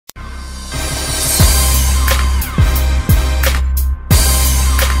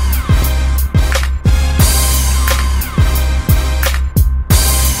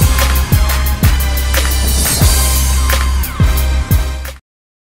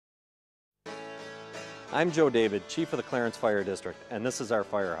I'm Joe David, Chief of the Clarence Fire District, and this is our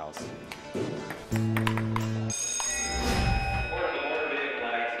firehouse.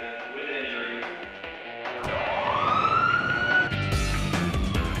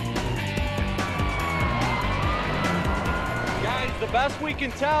 The best we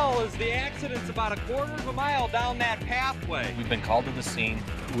can tell is the accident's about a quarter of a mile down that pathway. We've been called to the scene.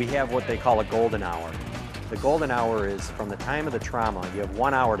 We have what they call a golden hour. The golden hour is from the time of the trauma. You have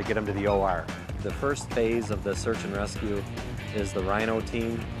 1 hour to get them to the OR. The first phase of the search and rescue is the Rhino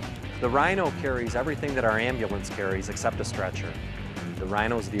team. The Rhino carries everything that our ambulance carries except a stretcher. The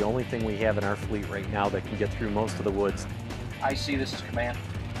Rhino is the only thing we have in our fleet right now that can get through most of the woods. IC, this is command.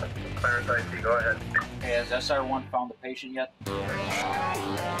 Clarence IC, go ahead. Has SR1 found the patient yet?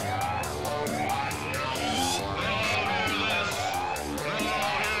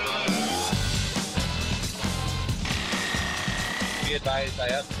 Be advised, I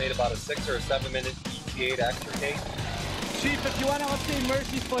estimate about a 6 or 7 minute ETA to extricate. Chief, if you want to update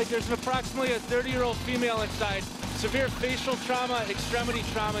Mercy's flight, there's approximately a 30-year-old female inside. Severe facial trauma, extremity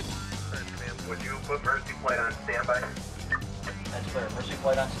trauma. Clarence, would you put Mercy flight on standby? That's clear. Mercy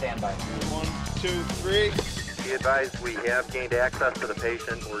flight on standby. 1, 2, 3. Be advised, we have gained access to the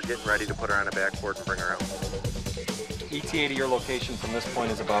patient. We're getting ready to put her on a backboard and bring her out. ETA to your location from this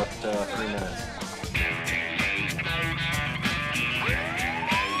point is about 3 minutes.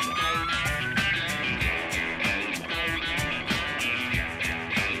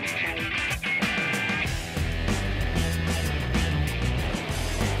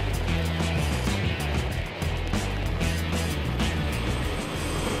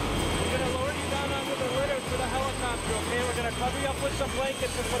 Okay, we're going to cover you up with some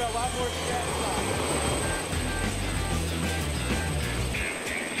blankets and put a lot more straps on.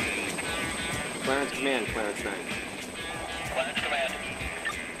 Clarence Command, Clarence 9. Clarence Command.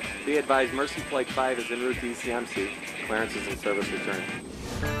 Be advised, Mercy Flight 5 is en route to ECMC. Clarence is in service return.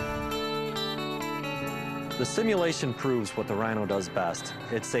 The simulation proves what the Rhino does best.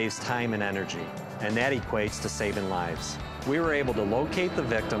 It saves time and energy, and that equates to saving lives. We were able to locate the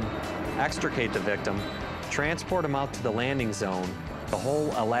victim, extricate the victim, transport him out to the landing zone. The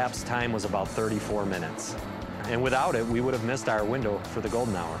whole elapsed time was about 34 minutes. And without it, we would have missed our window for the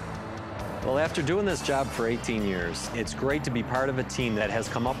golden hour. Well, after doing this job for 18 years, it's great to be part of a team that has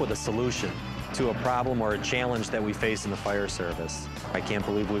come up with a solution to a problem or a challenge that we face in the fire service. I can't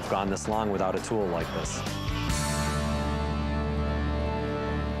believe we've gone this long without a tool like this.